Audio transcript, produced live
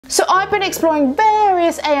So I've been exploring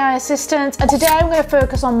various AI assistants, and today I'm going to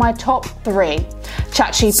focus on my top 3.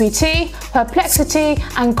 ChatGPT, Perplexity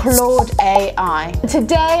and Claude AI.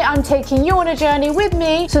 Today I'm taking you on a journey with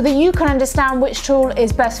me so that you can understand which tool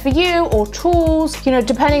is best for you, or tools,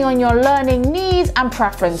 depending on your learning needs and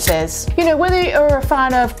preferences. Whether you're a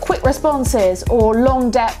fan of quick responses or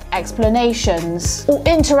long depth explanations or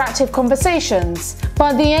interactive conversations.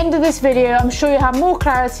 By the end of this video, I'm sure you'll have more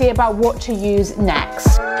clarity about what to use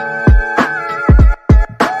next.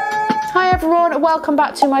 Hi everyone, welcome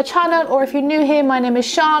back to my channel, or if you're new here, my name is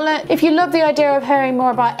Charlotte. If you love the idea of hearing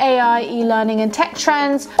more about AI, e-learning and tech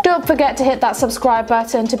trends, don't forget to hit that subscribe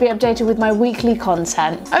button to be updated with my weekly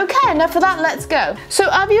content. Okay, enough of that, let's go. So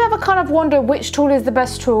have you ever kind of wondered which tool is the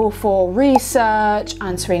best tool for research,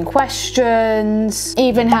 answering questions,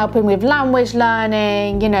 even helping with language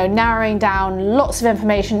learning, narrowing down lots of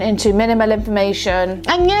information into minimal information?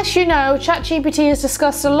 And yes, ChatGPT is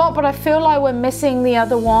discussed a lot, but I feel like we're missing the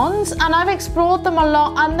other ones. And I've explored them a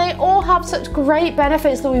lot, and they all have such great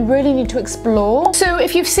benefits that we really need to explore. So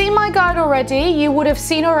if you've seen my guide already, you would have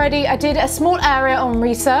seen already I did a small area on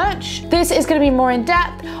research. This is going to be more in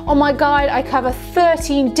depth. On my guide, I cover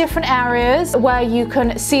 13 different areas where you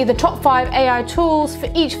can see the top 5 AI tools for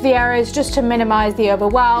each of the areas, just to minimize the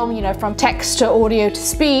overwhelm, from text to audio to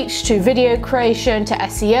speech to video creation to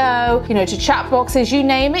SEO, to chat boxes, you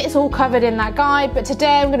name it, it's all covered in that guide. But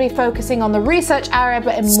today I'm going to be focusing on the research area,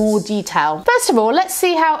 but in more detail. First of all, let's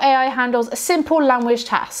see how AI handles a simple language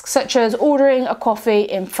task, such as ordering a coffee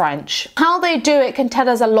in French. How they do it can tell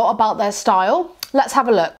us a lot about their style. Let's have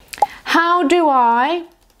a look. How do I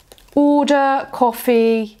order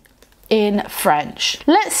coffee in French?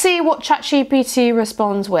 Let's see what ChatGPT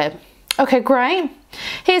responds with. Okay, great.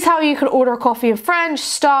 Here's how you can order a coffee in French.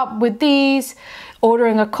 Start with these.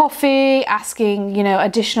 Ordering a coffee, asking,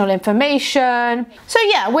 additional information. So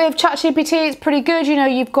yeah, with ChatGPT, it's pretty good.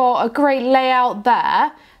 You've got a great layout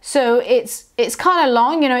there. So it's kind of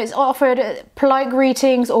long, it's offered polite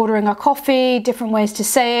greetings, ordering a coffee, different ways to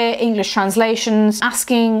say it, English translations,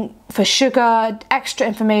 asking for sugar, extra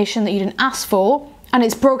information that you didn't ask for. And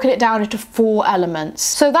it's broken it down into 4 elements.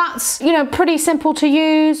 So that's, pretty simple to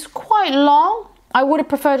use, quite long. I would have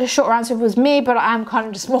preferred a shorter answer if it was me, but I'm kind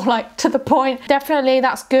of just more like to the point. Definitely,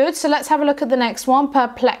 that's good. So let's have a look at the next one,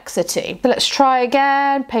 Perplexity. So let's try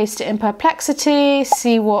again, paste it in Perplexity,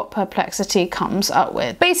 see what Perplexity comes up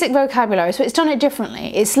with. Basic vocabulary, so it's done it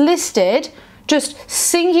differently. It's listed just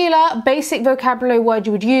singular basic vocabulary word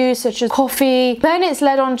you would use, such as coffee. Then it's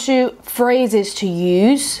led on to phrases to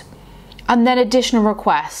use, and then additional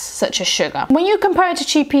requests, such as sugar. When you compare it to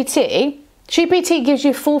GPT gives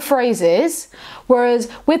you full phrases, whereas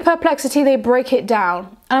with Perplexity, they break it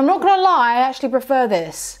down. And I'm not gonna lie, I actually prefer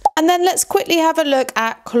this. And then let's quickly have a look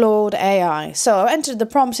at Claude AI. So I entered the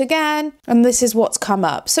prompt again, and this is what's come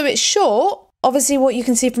up. So it's short. Obviously, what you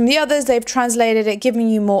can see from the others, they've translated it, giving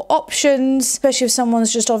you more options, especially if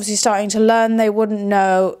someone's just obviously starting to learn, they wouldn't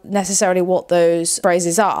know necessarily what those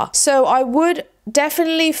phrases are. So I would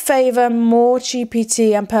definitely favor more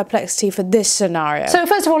GPT and Perplexity for this scenario. So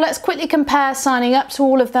first of all, let's quickly compare signing up to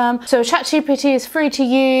all of them. So ChatGPT is free to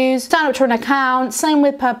use, sign up to an account, same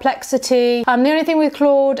with Perplexity. The only thing with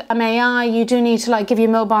Claude AI, you do need to give your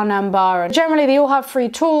mobile number, and generally they all have free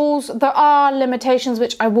tools. There are limitations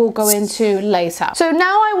which I will go into later. So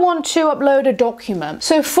now I want to upload a document.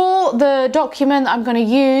 So for the document that I'm going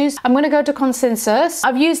to use, I'm going to go to Consensus.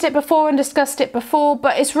 I've used it before and discussed it before,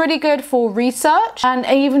 but it's really good for research. And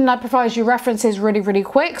even provides you references really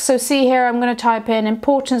quick. So see here, I'm going to type in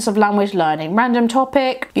importance of language learning, random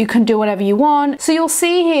topic. You can do whatever you want. So you'll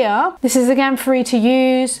see here, this is again free to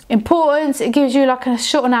use. Importance, it gives you a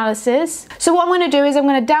short analysis. So what I'm going to do is I'm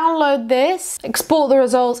going to download this, export the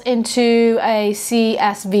results into a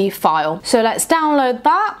CSV file. So let's download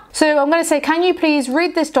that. So I'm going to say, can you please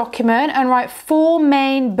read this document and write 4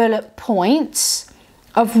 main bullet points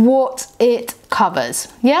of what it covers,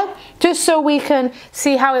 yeah? Just so we can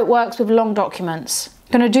see how it works with long documents.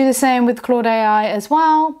 Gonna do the same with Claude AI as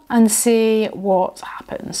well and see what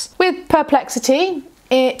happens. With Perplexity,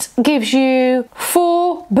 it gives you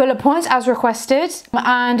 4 bullet points as requested,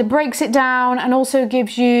 and breaks it down and also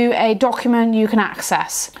gives you a document you can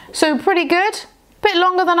access. So pretty good. Bit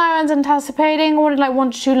longer than I was anticipating, I wanted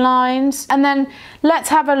 1 to 2 lines. And then let's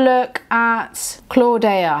have a look at Claude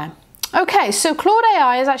AI. Okay, so Claude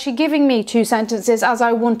AI is actually giving me 2 sentences as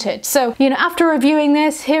I wanted. So, after reviewing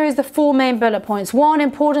this, here is the 4 main bullet points. 1,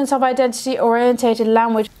 importance of identity-oriented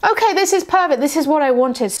language. Okay, this is perfect. This is what I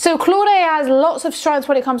wanted. So Claude AI has lots of strengths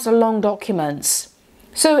when it comes to long documents.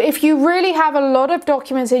 So if you really have a lot of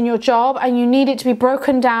documents in your job and you need it to be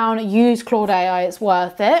broken down, use Claude AI, it's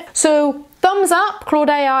worth it. So thumbs up, Claude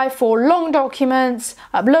AI for long documents,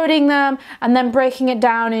 uploading them, and then breaking it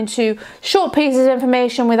down into short pieces of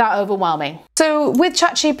information without overwhelming. So with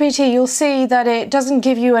ChatGPT, you'll see that it doesn't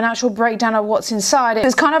give you an actual breakdown of what's inside.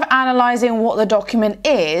 It's kind of analyzing what the document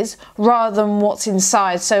is rather than what's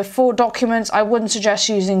inside. So for documents, I wouldn't suggest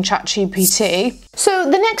using ChatGPT. So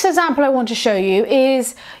the next example I want to show you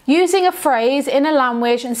is using a phrase in a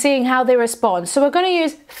language and seeing how they respond. So we're going to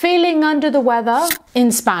use feeling under the weather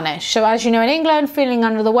in Spanish. So as you know, in England, feeling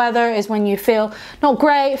under the weather is when you feel not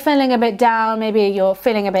great, feeling a bit down, maybe you're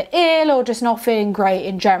feeling a bit ill or just not feeling great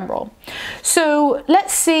in general. So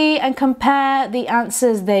let's see and compare the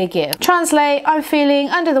answers they give. Translate, I'm feeling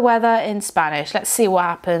under the weather in Spanish. Let's see what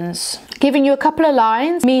happens. Giving you a couple of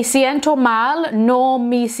lines. Me siento mal, no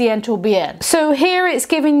me siento bien. So here it's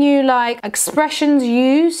giving you like expressions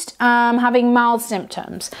used, having mild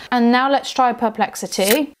symptoms. And now let's try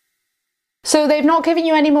Perplexity. So they've not given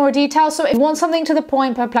you any more details, so if you want something to the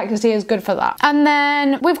point, Perplexity is good for that. And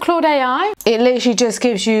then with Claude AI, it literally just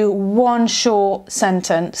gives you one short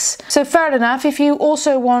sentence. So fair enough, if you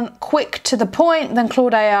also want quick to the point, then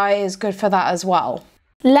Claude AI is good for that as well.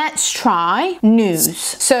 Let's try news.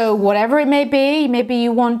 So whatever it may be, maybe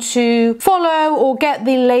you want to follow or get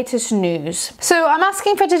the latest news. So I'm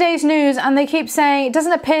asking for today's news and they keep saying it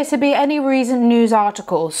doesn't appear to be any recent news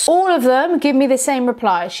articles. All of them give me the same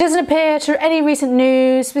reply. It doesn't appear to any recent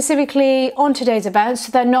news specifically on today's events,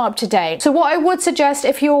 so they're not up to date. So what I would suggest,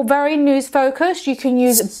 if you're very news focused, you can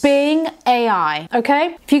use Bing AI,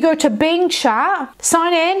 okay? If you go to Bing Chat,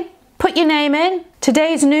 sign in, put your name in,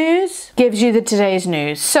 today's news gives you the today's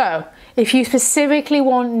news. So if you specifically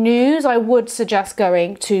want news, I would suggest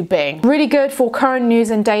going to Bing. Really good for current news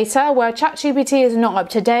and data, where ChatGPT is not up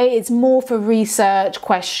to date. It's more for research,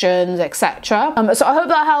 questions, etc. So I hope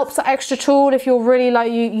that helps, that extra tool. If you're really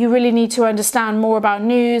like, you really need to understand more about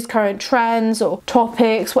news, current trends or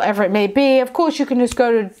topics, whatever it may be. Of course, you can just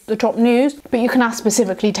go to the top news, but you can ask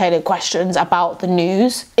specifically tailored questions about the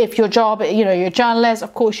news. If your job, you know, you're a journalist,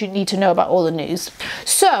 of course you need to know about all the news.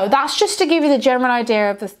 So that's just to give you the general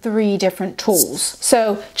idea of the three different tools.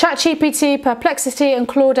 So ChatGPT, Perplexity and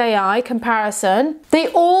Claude AI comparison, they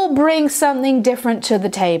all bring something different to the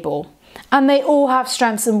table. And they all have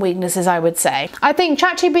strengths and weaknesses, I would say. I think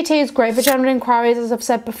ChatGPT is great for general inquiries, as I've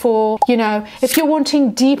said before. You know, if you're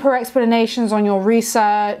wanting deeper explanations on your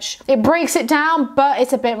research, it breaks it down, but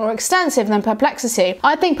it's a bit more extensive than Perplexity.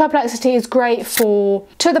 I think Perplexity is great for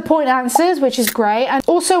to-the-point answers, which is great. And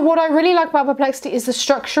also what I really like about Perplexity is the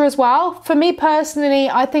structure as well. For me personally,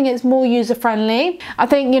 I think it's more user-friendly. I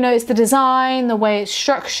think, you know, it's the design, the way it's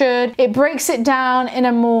structured. It breaks it down in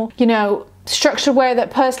a more, you know, structured way that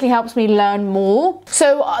personally helps me learn more.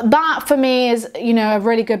 So that for me is, you know, a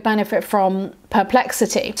really good benefit from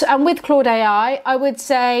Perplexity. And with Claude AI, I would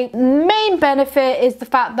say main benefit is the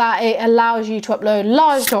fact that it allows you to upload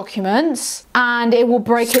large documents and it will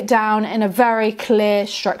break it down in a very clear,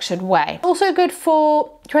 structured way. Also good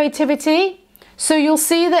for creativity. So you'll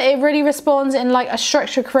see that it really responds in like a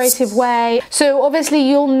structured, creative way. So obviously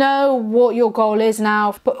you'll know what your goal is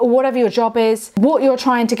now, but whatever your job is, what you're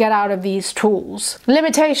trying to get out of these tools.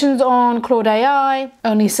 Limitations on Claude AI,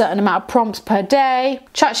 only a certain amount of prompts per day.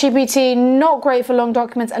 ChatGPT, not great for long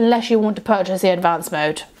documents unless you want to purchase the advanced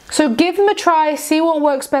mode. So give them a try, see what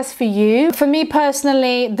works best for you. For me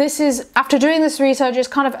personally, this is, after doing this research, it's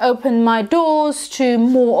kind of opened my doors to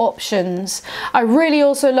more options. I really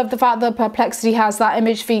also love the fact that Perplexity has that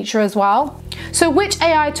image feature as well. So which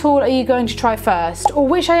AI tool are you going to try first? Or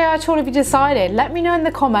which AI tool have you decided? Let me know in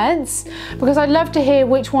the comments, because I'd love to hear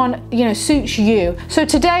which one, you know, suits you. So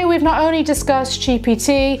today we've not only discussed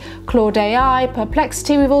GPT, Claude AI,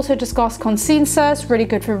 Perplexity, we've also discussed Consensus, really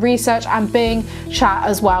good for research, and Bing Chat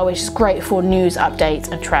as well, which is great for news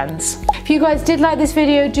updates and trends. If you guys did like this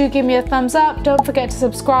video, do give me a thumbs up. Don't forget to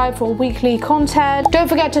subscribe for weekly content. Don't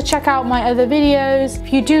forget to check out my other videos.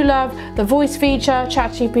 If you do love the voice feature,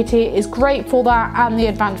 ChatGPT is great for that, and the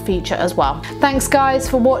advanced feature as well. Thanks guys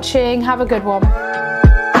for watching. Have a good one.